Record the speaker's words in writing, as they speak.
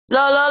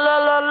La la la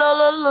la la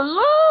la la la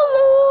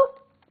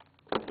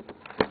la.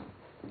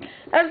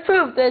 That's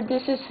proof that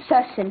this is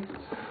session.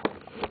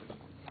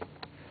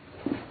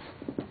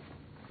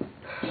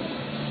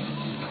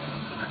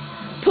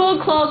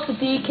 Pull close for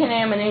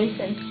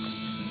decontamination.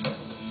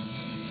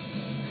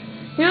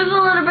 Here's a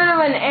little bit of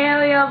an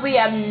area we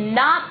have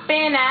not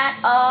been at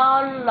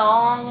a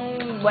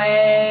long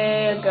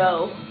way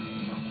ago.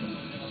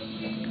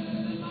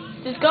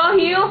 Just go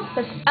here,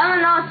 press L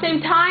and R at the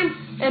same time,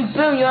 and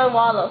boom, you're in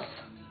Wallows.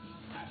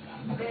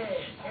 Man,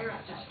 Eric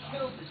just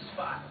killed this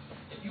spot.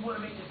 If you want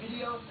to make the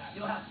video,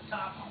 you'll have to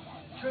top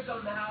trick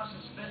on the house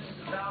and fences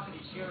and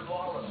balconies here in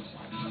Wallows.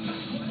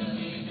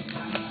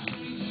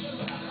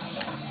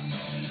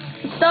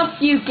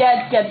 Stuff you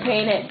get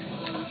painted.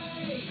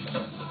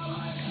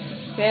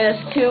 Okay,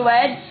 there's 2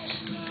 edges.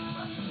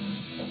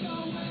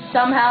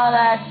 Somehow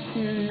that's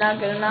not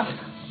good enough.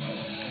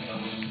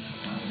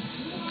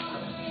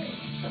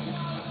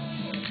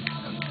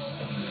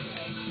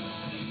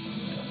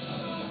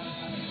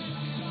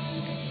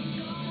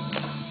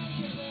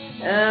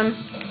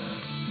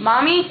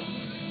 Mommy?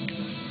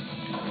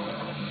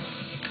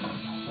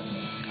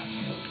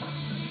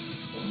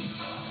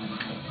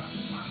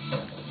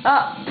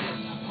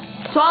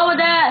 Swallow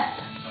that!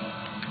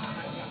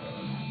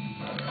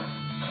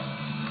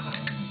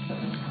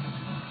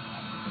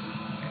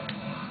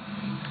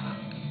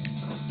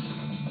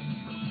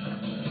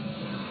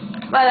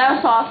 Well, that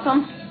was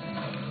awesome.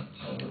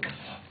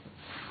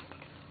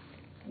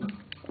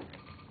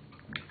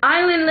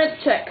 Island lip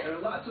trick. There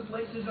are lots of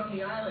places on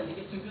the island to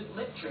get some good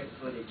lip trick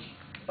footage.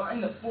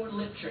 Find the 4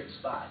 lip trick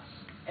spots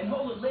and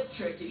hold a lip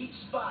trick at each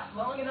spot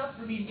long enough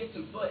for me to get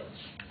some footage.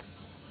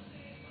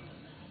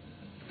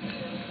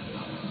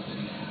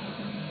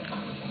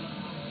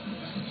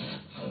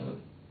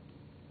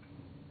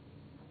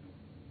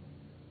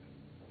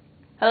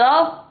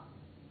 Hello?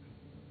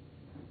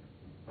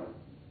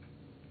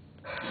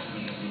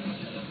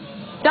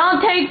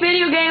 Don't take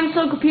video games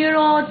to a computer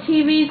or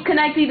TVs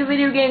connected to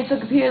video games to a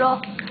computer.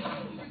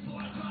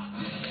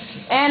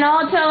 And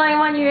I'll tell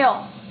anyone you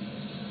hear.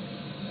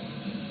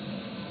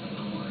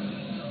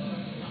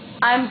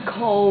 I'm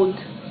cold.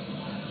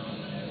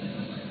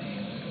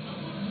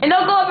 And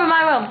don't go up in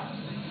my room.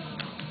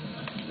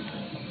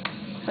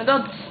 And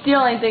don't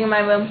steal anything in my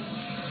room.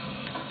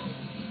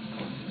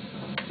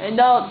 And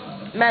don't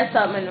mess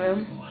up my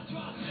room.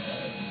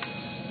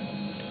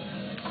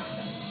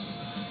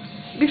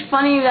 It'd be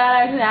funny if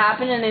that actually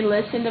happened and they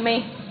listened to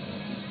me.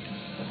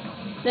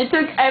 They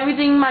took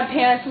everything my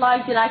parents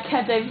liked and I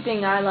kept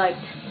everything I liked.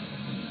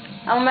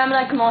 I remember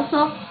that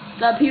commercial.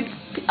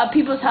 A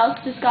people's house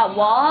just got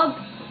robbed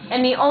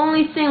and the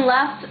only thing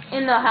left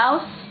in the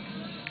house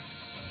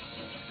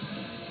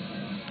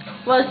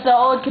was the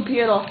old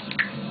computer.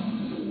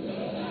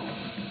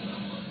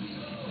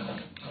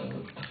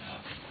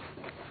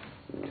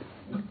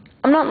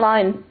 I'm not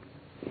lying.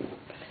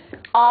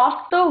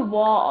 Off the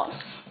walls.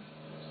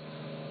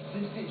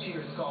 This pitch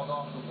here is called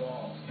Off the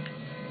Walls.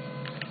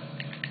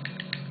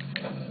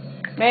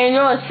 Man, you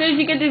know, as soon as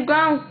you get to the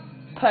ground,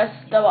 press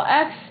double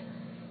X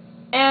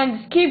and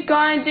just keep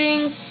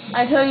grinding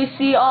until you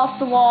see Off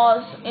the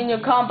Walls in your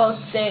combo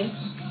thing.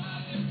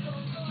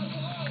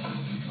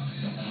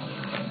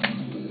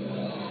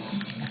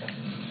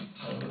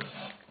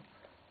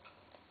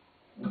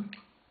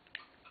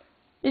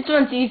 This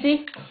one's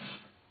easy.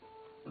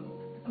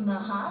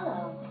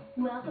 Mahalo.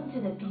 Welcome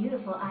to the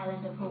beautiful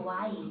island of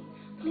Hawaii.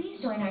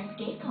 Please join our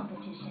skate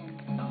competition.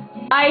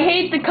 I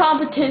hate the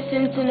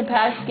competitions in the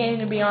past game,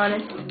 to be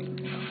honest.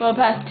 Well, the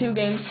past 2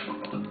 games.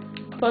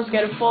 Supposed to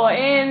get a 4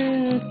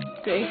 and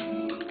 3.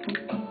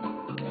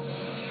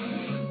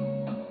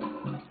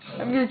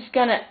 I'm just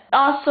gonna.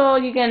 Also,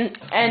 you can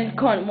end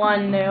count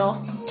 1 there.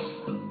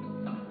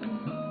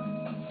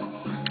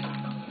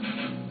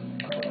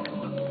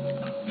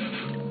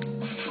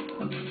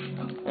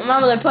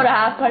 Remember, they put a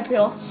half pipe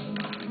here.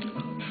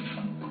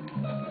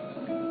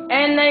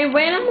 And they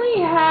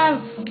randomly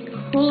have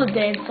hula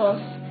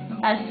dancers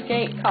at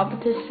skate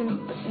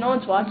competition, but no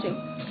one's watching.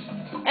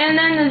 And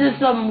then there's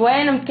just some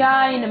random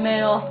guy in the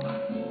middle.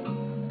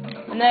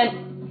 And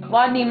then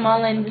Rodney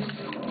Mullen just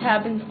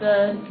happens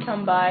to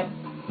come by.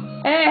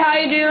 Hey, how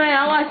you doing?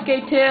 I want to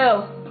skate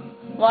too.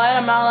 What?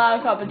 I'm not allowed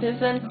in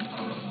competition?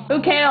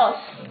 Who cares?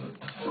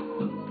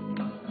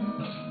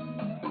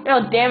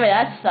 Oh, damn it,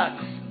 that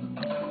sucks.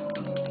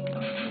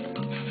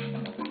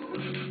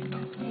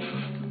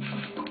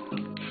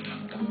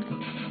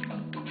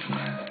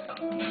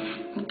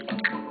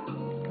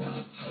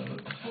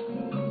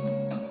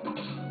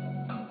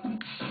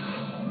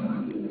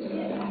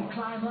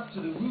 Climb up to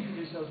the roof of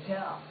this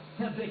hotel.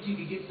 I bet you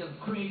could get some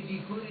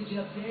crazy footage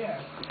up there.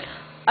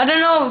 I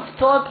don't know if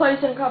 3rd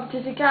place in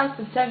competition counts,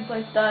 but 2nd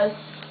place does.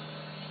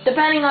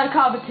 Depending on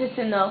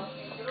competition though.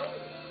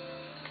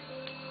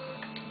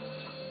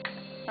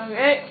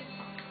 Okay.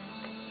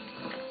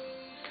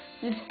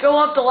 Just go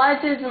up the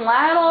ledges and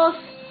ladders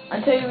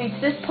until you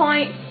reach this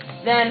point,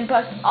 then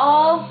press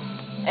all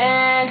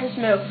and just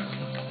move.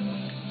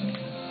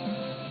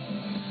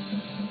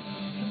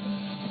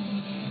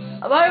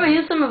 By the way,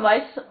 here's some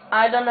advice.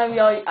 I don't know if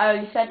I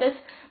already said this,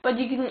 but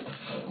you can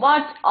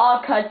watch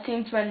all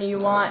cutscenes when you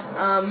want,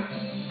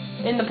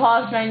 in the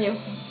pause menu.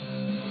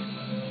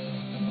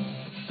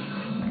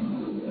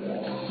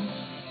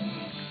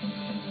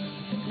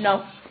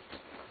 No.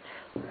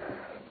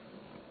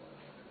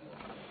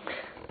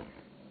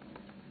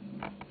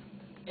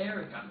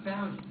 Eric, I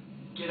found you.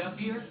 Get up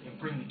here and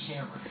bring the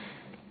camera.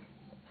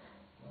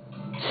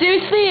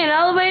 Seriously, an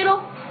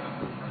elevator?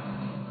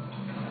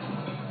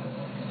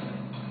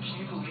 Can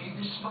you believe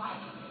this spot?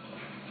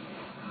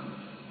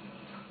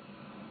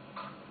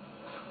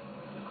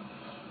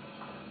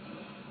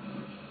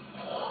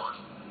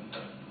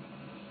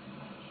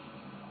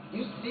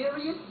 You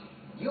serious?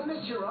 You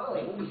missed your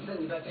Ollie. We'll be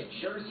sending back to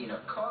Jersey in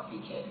a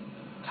coffee can.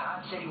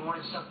 Todd said he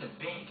wanted something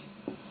big.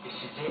 This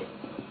is it.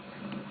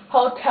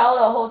 Hotel,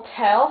 a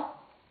hotel?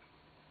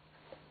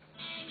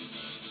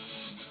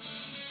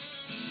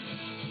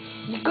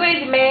 You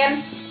crazy,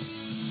 man.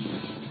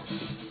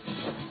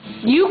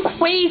 You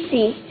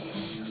crazy.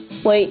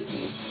 Wait.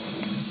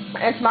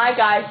 That's my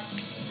guy.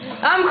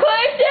 I'm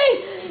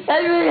crazy!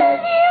 I'm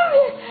crazy.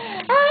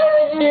 I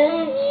don't want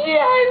to.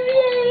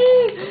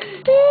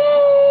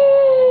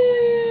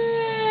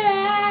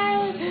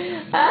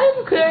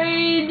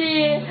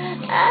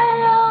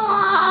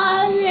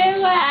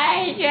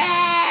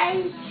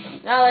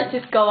 Now let's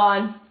just go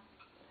on.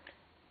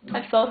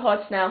 I felt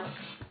hot now.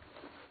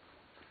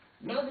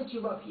 Now that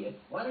you're up here,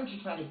 why don't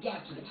you try to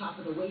gap to the top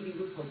of the wavy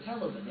roof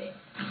hotel over there?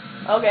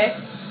 Okay.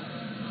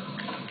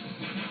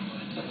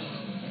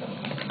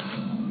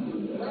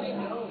 Let it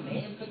go,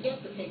 man.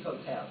 Forget the pink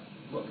hotel.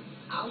 Look,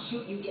 I'll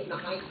shoot you getting a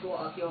high score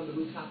up here on the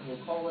rooftop and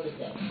we'll call it a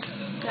day.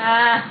 I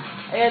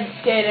got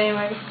scared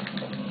anyways.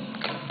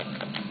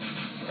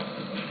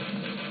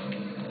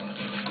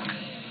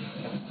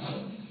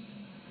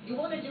 You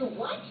want to do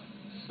what?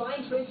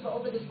 Spine transfer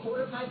over this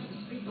quarter pipe to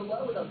the street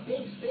below with a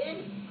big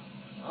spin?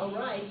 All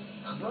right,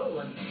 I'm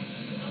rolling.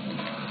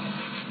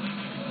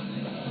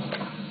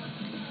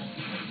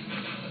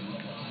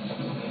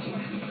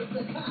 It's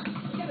the cop.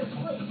 Get us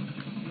late.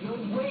 No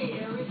way,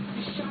 Eric.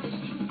 This shot is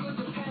too good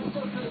to pass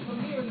up for the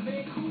premiere in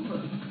Vancouver.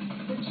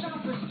 The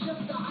chopper's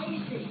just the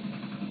icing.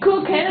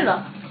 Cool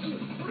Canada. You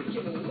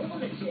freaking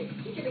lunatic.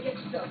 You're gonna get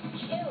yourself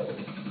killed.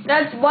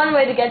 That's one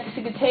way to get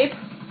to the tape.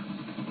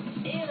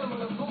 And I'm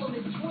gonna pull him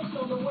and twist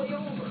on the way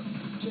over.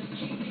 Just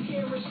keep the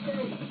camera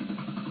steady.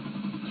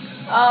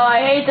 Oh, I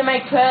hate the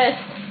make twist.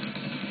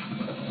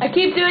 I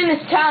keep doing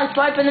this challenge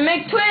swiping the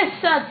make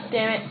twist. Oh,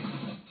 damn it.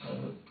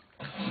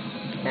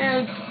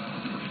 And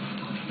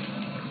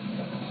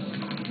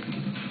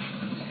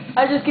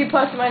I just keep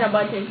pressing my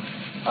button.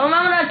 Oh,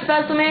 remember that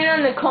special menu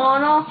in the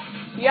corner?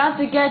 You have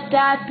to get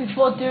that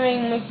before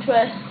doing make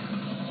twist.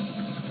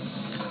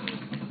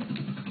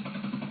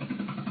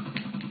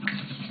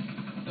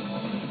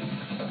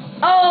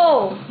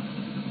 Oh!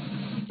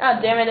 Oh,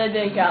 damn it, that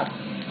didn't count.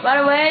 By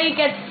the way, it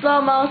gets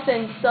slow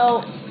motion,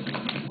 so...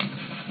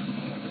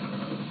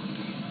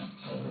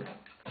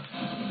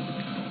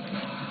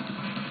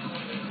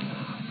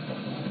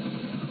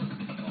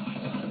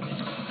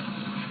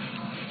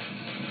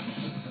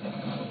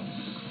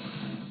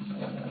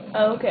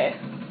 Okay.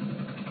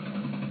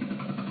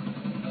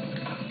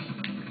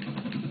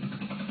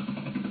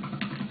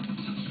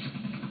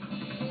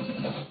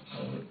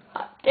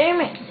 Oh,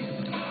 damn it.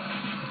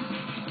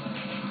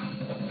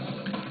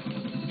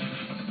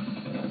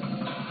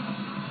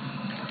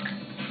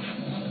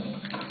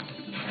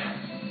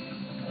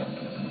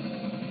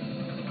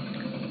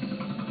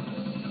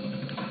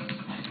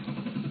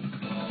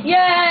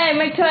 Yay,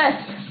 make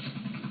twist.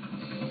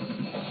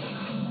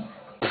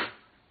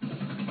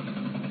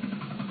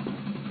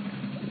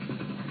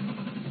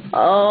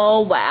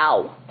 Oh,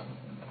 wow.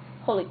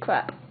 Holy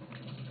crap.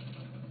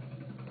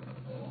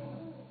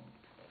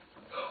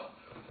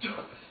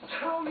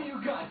 Tell me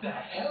you got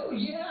that. Hell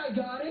yeah, I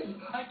got it.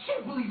 I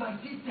can't believe I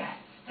did that.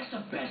 That's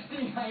the best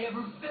thing I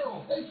ever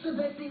filmed. It's the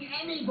best thing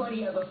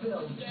anybody ever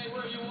filmed. Stay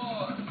where you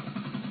are.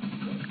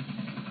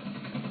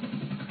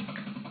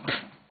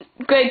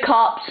 Great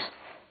cops.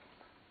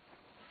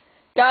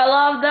 Gotta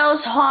love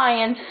those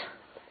Hawaiians.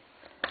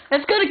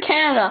 Let's go to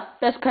Canada.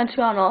 Best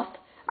country on earth.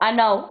 I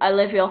know, I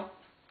live here.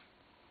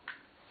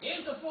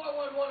 Here's the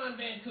 411 on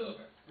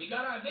Vancouver. We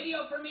got our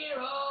video premiere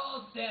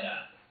all set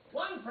up.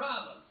 One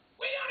problem.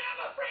 We don't have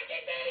a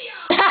freaking video!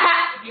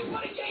 If you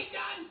want a date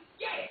done,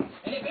 get it.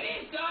 And if it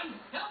is done,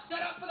 help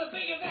set up for the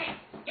big event.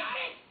 Got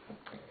it?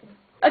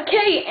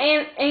 Okay,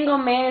 and anger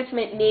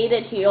management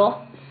needed here.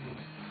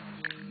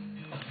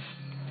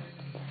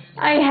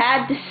 I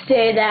had to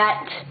say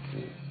that.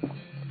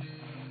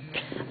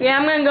 Yeah,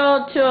 I'm gonna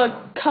go to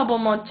a couple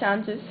more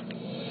chances.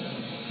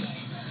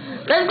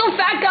 Let's go,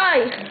 fat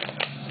guy!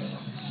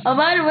 Oh,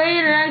 by the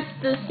way,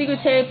 the secret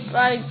tape,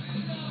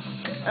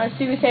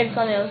 secret tape's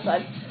on the other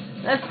side.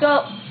 Let's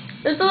go.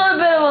 There's a little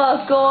bit of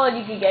a goal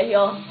you can get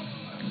here.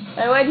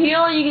 And right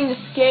here, you can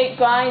just skate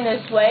grind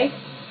this way,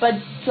 but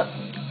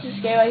just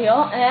skate right here,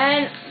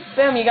 and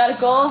boom, you got a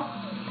goal,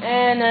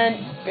 and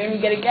then boom, you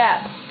get a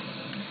gap,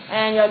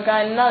 and you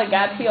got another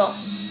gap here.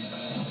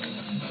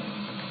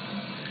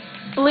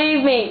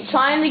 Believe me,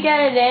 trying to get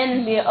it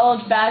in the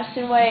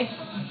old-fashioned way,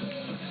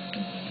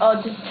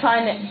 just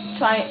trying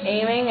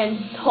aiming and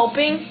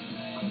hoping,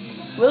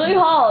 really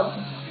hard.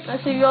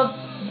 Let's see if you'll.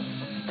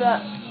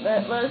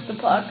 Where's the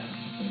puck?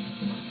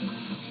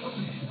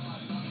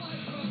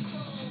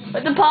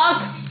 With the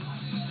puck?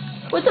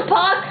 With the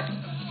puck?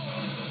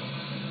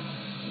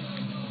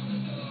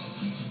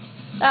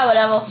 Ah,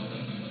 whatever.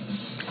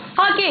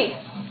 Hockey!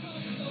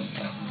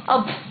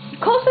 Oh, of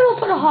course they will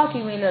put a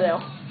hockey arena there.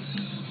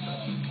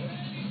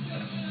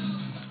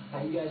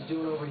 How you guys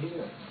doing over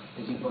here?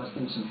 Is he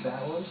busting some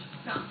fat ones?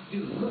 Nah,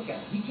 dude, look at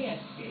him. He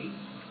can't skate.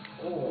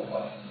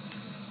 Oh.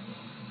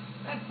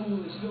 That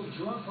fool is still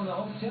drunk from the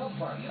hotel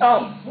party. Oh. I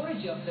need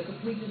footage of him to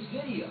complete this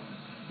video.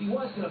 He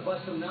was going to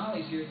bust some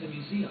nollies here at the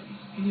museum.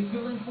 Can you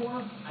fill in for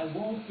him? I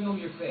won't film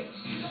your face.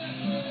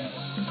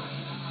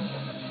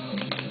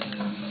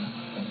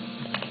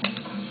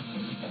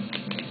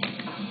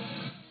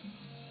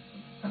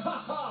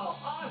 Oh,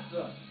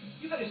 awesome!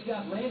 You better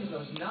stop landing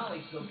those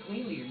nollies so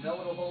cleanly or no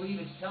one will believe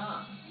it's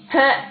Tom.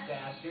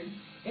 Bastard.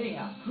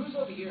 Anyhow, cruise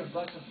over here and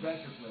buck some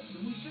pressure flips,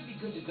 and we should be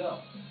good to go.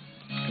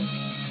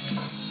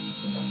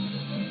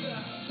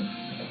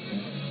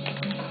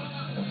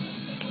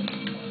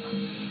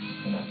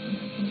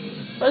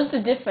 What's the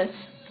difference?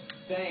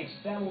 Thanks,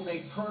 that will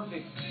make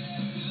perfect.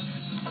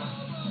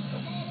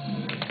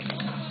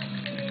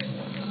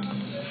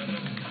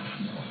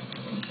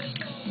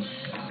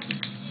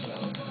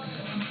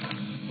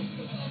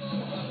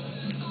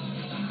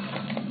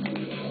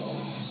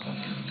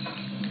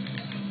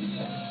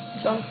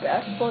 Drunk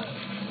bastard.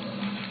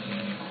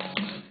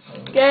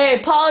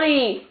 Gay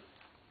party!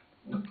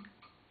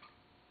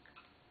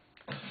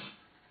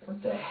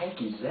 What the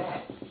heck is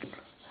that?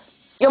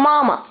 Your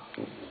mama.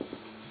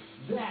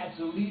 That's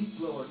a leaf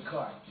blower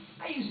cart.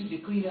 I use it to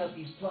clean out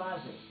these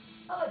plazas.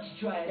 I'll let you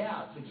try it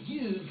out, but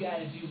you've got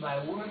to do my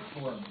work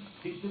for me.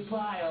 Pick the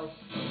piles.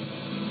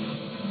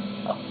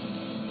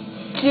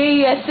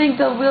 Gee, I think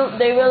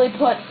they really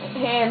put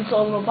hands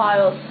over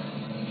piles.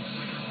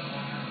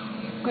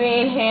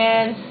 Green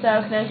hands that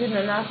are connected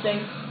to nothing.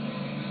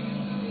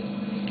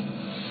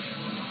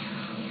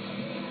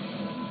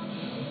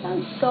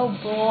 I'm so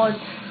bored.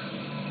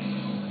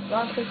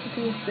 Not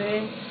 52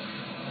 speed.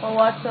 I'll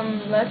watch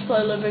some Let's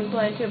Play Living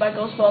Play 2 by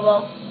Ghost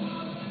Bobo.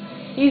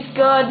 He's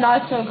good,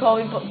 not so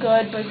Kobe, but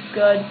good, but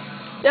good.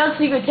 Don't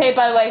secret tape,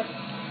 by the way.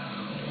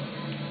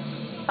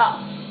 Oh.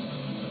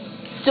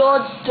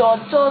 George,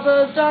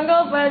 the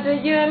jungle, where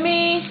you and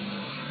me?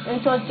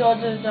 And so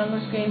George's jungle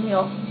scream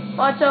hill.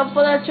 Watch out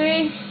for that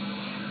tree.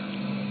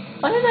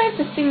 Why did I have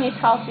to sing these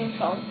housing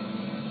songs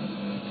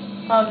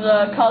of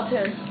the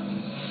cartoon?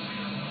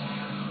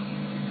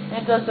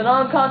 It does an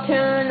old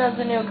cartoon, there's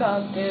a new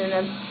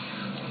cartoon.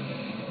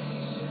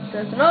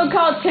 There's an old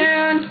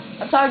cartoon,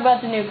 I'm talking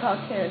about the new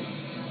cartoon.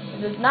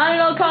 If it's not an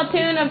old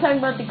cartoon, I'm talking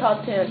about the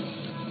cartoon.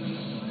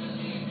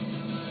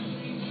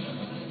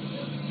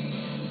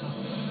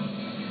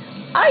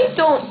 I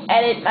don't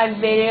edit my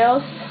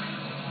videos.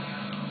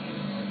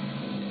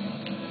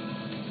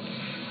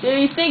 Do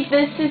you think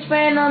this is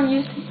random?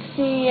 You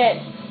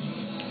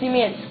see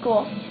me at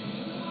school.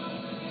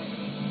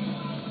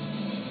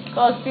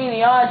 Because being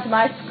the odds,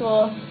 my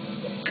school,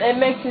 it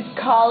mixes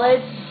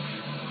college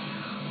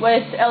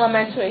with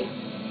elementary.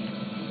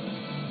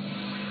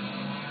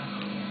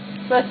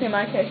 Especially in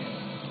my case.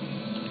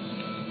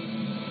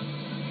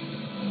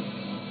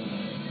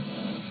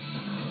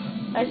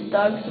 Ice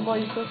Dog's the boy,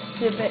 you're so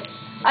stupid.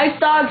 Ice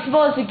Dog's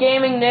supposed to be a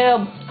gaming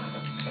noob.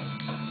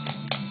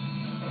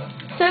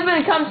 Except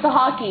when it comes to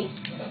hockey.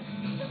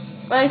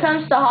 When it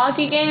comes to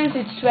hockey games,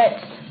 it's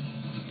switched.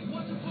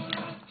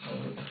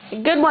 A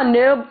good one,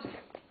 noob.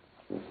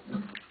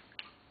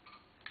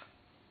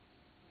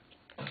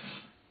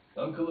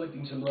 I'm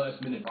collecting some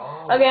last minute.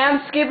 Okay,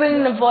 I'm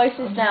skipping the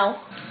voices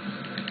now.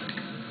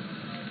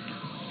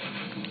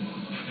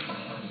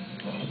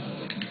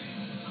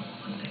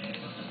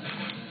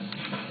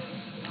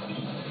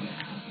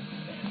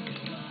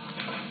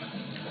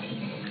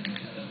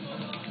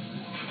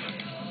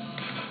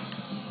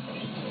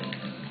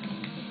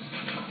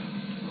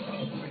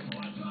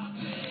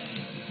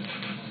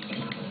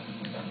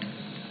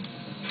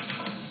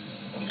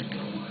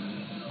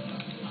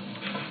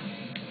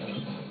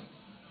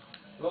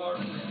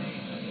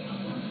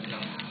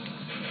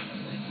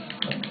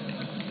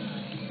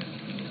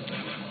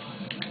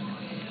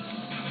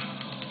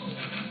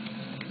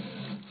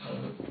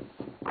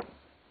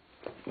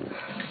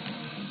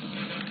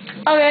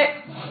 Okay.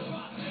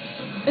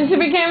 This has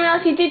been Cameron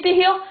LCT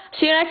here.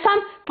 See you next time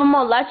for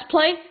more Let's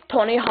Play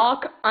Tony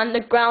Hawk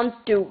Underground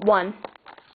Do 1.